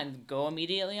 Yeah, and go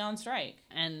immediately on strike.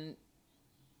 And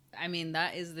I mean,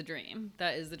 that is the dream.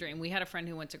 That is the dream. We had a friend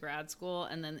who went to grad school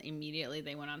and then immediately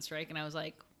they went on strike and I was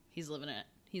like, he's living it.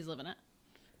 He's living it.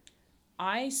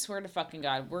 I swear to fucking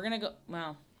God, we're going to go,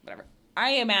 well, whatever.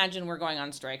 I imagine we're going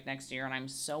on strike next year, and I'm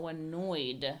so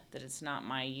annoyed that it's not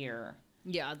my year.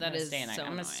 Yeah, that is so I'm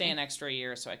going to stay annoying. an extra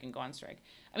year so I can go on strike.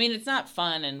 I mean, it's not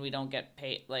fun and we don't get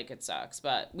paid, like, it sucks,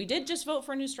 but we did just vote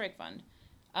for a new strike fund.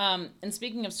 And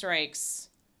speaking of strikes,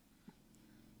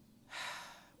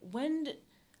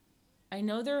 I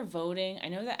know they're voting, I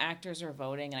know the actors are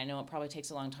voting, and I know it probably takes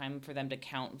a long time for them to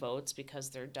count votes because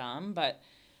they're dumb, but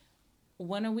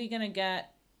when are we going to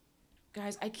get,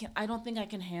 guys, I don't think I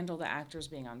can handle the actors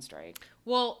being on strike.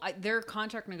 Well, their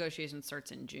contract negotiation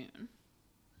starts in June.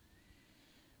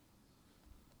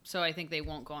 So I think they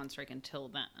won't go on strike until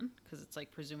then, because it's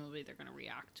like presumably they're going to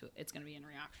react to it. It's going to be in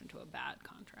reaction to a bad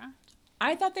contract.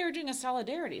 I thought they were doing a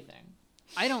solidarity thing.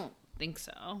 I don't think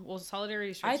so. Well,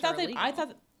 solidarity strikes I thought are illegal. I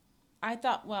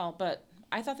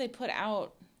thought they put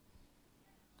out.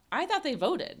 I thought they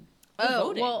voted. Who Oh,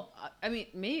 voted? well, I mean,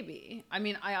 maybe. I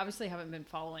mean, I obviously haven't been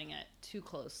following it too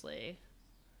closely.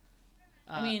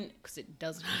 I mean, because it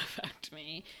does not affect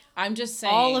me. I'm just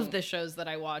saying. All of the shows that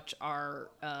I watch are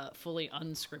fully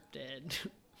unscripted.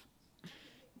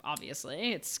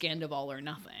 Obviously, it's Scandival or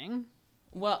nothing.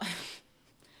 Well,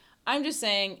 I'm just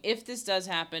saying, if this does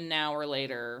happen now or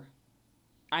later,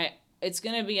 it's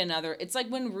gonna be another. It's like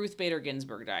when Ruth Bader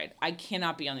Ginsburg died. I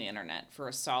cannot be on the internet for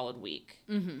a solid week.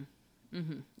 Mm-hmm.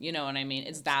 Mm-hmm. You know what I mean?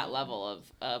 It's that level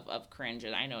of cringe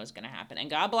that I know is gonna happen. And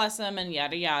God bless them and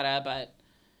yada yada, but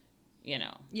you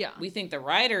know, Yeah. we think the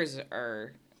writers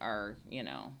are you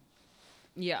know,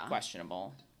 Yeah.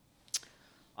 questionable.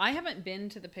 I haven't been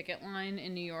to the picket line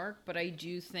in New York, but I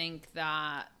do think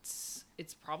that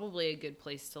it's probably a good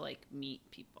place to like meet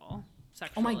people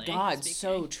sexually. Oh my God, speaking.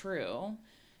 so true.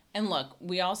 And look,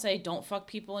 we all say don't fuck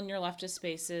people in your leftist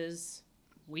spaces.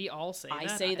 We all say I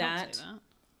that. say I don't that. say that.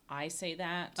 I say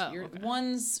that. Oh, you're okay.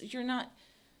 you're not.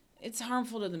 It's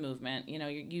harmful to the movement. You know,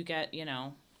 you get, you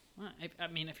know. Well, I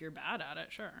mean, if you're bad at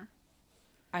it, sure.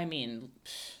 I mean,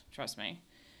 trust me.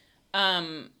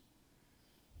 But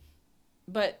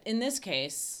in this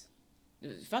case,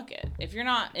 fuck it. If you're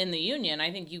not in the union,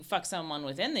 I think you fuck someone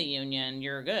within the union,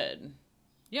 you're good.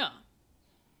 Yeah.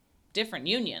 Different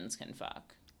unions can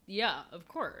fuck. Yeah, of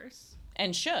course.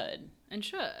 And should. And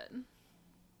should.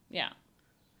 Yeah.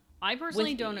 I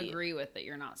personally With don't the- agree with that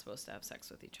you're not supposed to have sex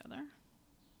with each other.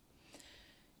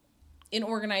 In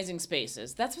organizing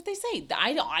spaces. That's what they say.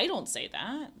 I don't say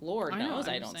that. Lord knows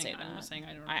I don't say that. I'm just saying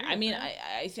I don't agree I with mean,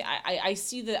 it. I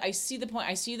see the point.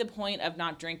 I see the point of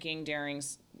not drinking during,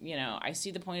 you know, I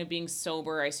see the point of being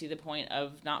sober. I see the point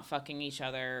of not fucking each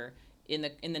other in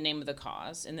the name of the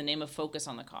cause, in the name of focus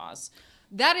on the cause.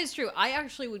 That is true. I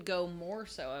actually would go more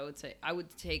so. I would say I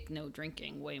would take no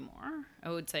drinking way more. I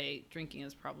would say drinking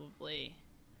is probably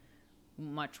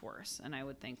much worse. And I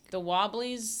would think the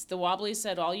Wobblies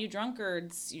said, all you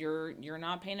drunkards, you're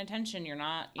not paying attention. You're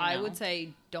not, I would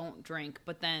say don't drink,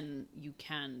 but then you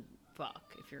can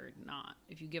fuck if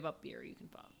you give up beer, you can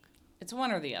fuck. It's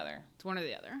one or the other. It's one or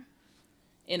the other.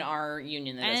 In our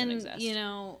union that doesn't exist. And, you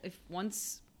know, if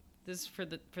once this for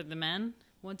the men,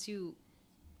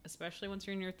 especially once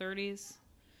you're in your 30s,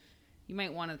 you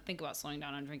might want to think about slowing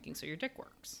down on drinking so your dick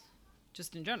works.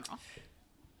 Just in general.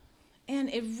 And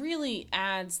it really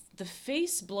adds the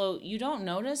face bloat. You don't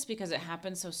notice because it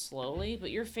happens so slowly,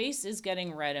 but your face is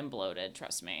getting red and bloated.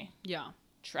 Trust me. Yeah.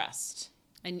 Trust.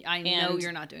 And I know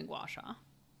you're not doing gua sha.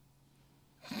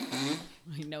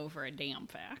 I know for a damn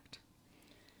fact.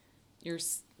 You're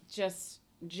just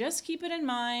keep it in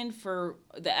mind for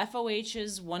the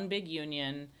FOH's one big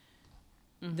union.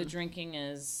 Mm-hmm. The drinking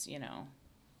is, you know,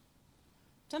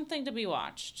 something to be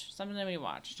watched.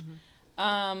 Mm-hmm.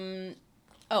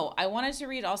 I wanted to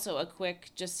read also a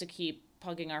quick, just to keep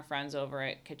plugging our friends over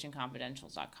at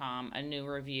kitchenconfidentials.com, a new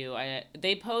review.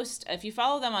 They post, if you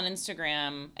follow them on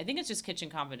Instagram, I think it's just Kitchen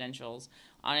Confidentials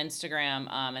on Instagram,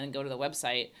 and then go to the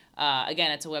website.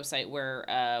 Again, it's a website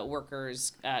where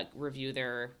workers review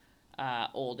their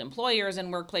old employers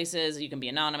and workplaces. You can be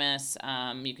anonymous.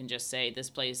 You can just say,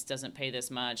 this place doesn't pay this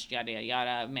much, yada, yada,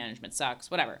 yada, management sucks,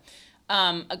 whatever.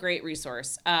 A great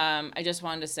resource. I just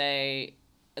wanted to say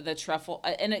the truffle,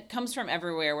 and it comes from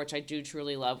everywhere, which I do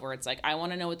truly love, where it's like, I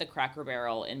want to know what the Cracker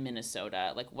Barrel in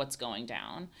Minnesota, like what's going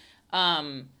down.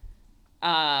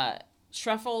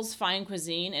 Truffles Fine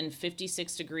Cuisine in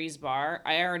 56 Degrees Bar.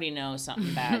 I already know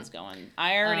something bad's going.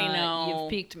 I already know. You've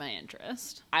piqued my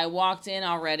interest. I walked in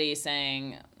already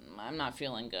saying, I'm not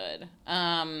feeling good.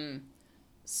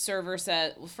 Server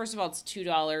said, well, first of all, it's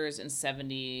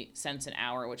 $2.70 an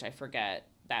hour, which I forget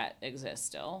that exists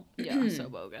still. Yeah, so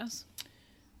bogus.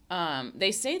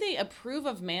 They say they approve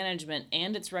of management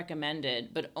and it's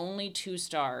recommended, but only 2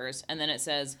 stars. And then it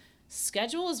says,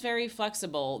 schedule is very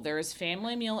flexible. There is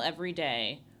family meal every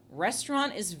day.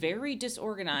 Restaurant is very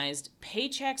disorganized.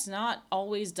 Paychecks not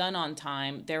always done on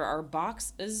time. There are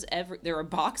boxes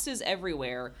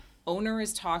everywhere. Owner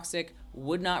is toxic.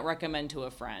 Would not recommend to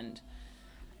a friend.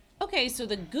 Okay, so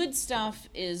the good stuff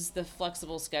is the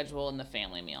flexible schedule and the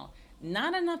family meal.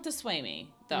 Not enough to sway me,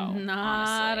 though.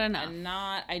 Not honestly.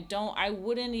 enough. I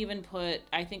wouldn't even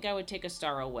I think I would take a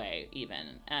star away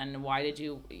even. And why did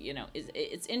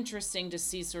it's interesting to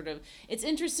see it's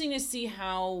interesting to see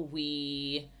how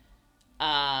we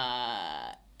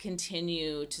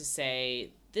continue to say,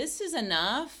 this is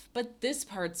enough, but this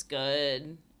part's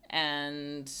good.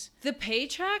 And the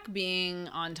paycheck being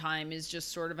on time is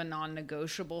just sort of a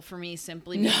non-negotiable for me,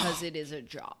 simply because it is a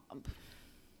job.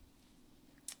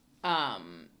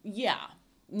 Yeah,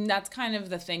 that's kind of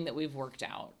the thing that we've worked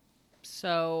out.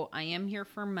 So I am here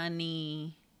for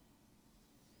money.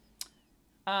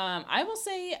 I will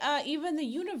say, even the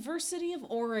University of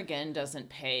Oregon doesn't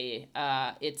pay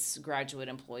its graduate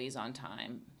employees on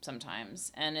time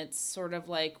sometimes. And it's sort of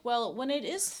like, well, when it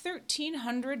is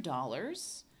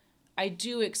 $1,300, I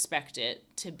do expect it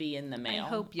to be in the mail. I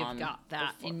hope you've got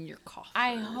that in your coffers.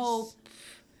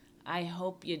 I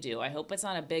hope you do. I hope it's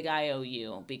not a big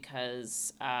IOU,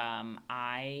 because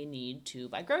I need to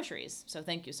buy groceries. So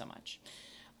thank you so much.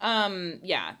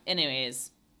 Yeah,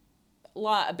 anyways,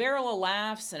 a barrel of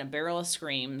laughs and a barrel of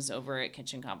screams over at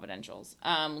Kitchen Confidentials.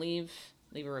 Leave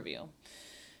a review.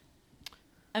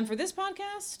 And for this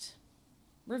podcast,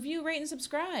 review, rate, and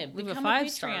subscribe. Leave Become a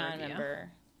 5-star Patreon review.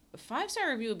 Member. A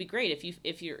 5-star review would be great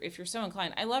if you're so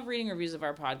inclined. I love reading reviews of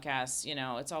our podcasts. You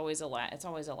know, it's always a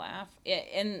laugh,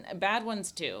 and bad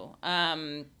ones too.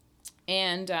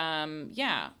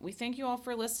 Yeah, we thank you all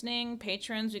for listening,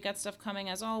 patrons. We got stuff coming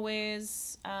as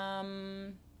always.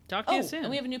 Talk to you soon. And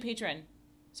we have a new patron.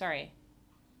 Sorry,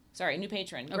 new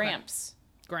patron. Okay.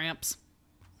 Gramps.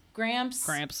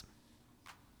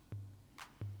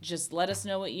 Just let us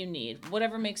know what you need.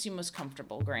 Whatever makes you most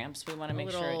comfortable, Gramps. We want to make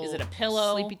sure. Is it a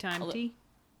pillow? Sleepy time tea?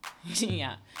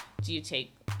 Yeah. Do you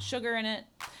take sugar in it?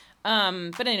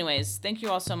 But anyways, thank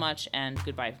you all so much, and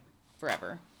goodbye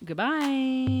forever.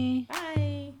 Goodbye.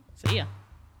 Bye. See ya.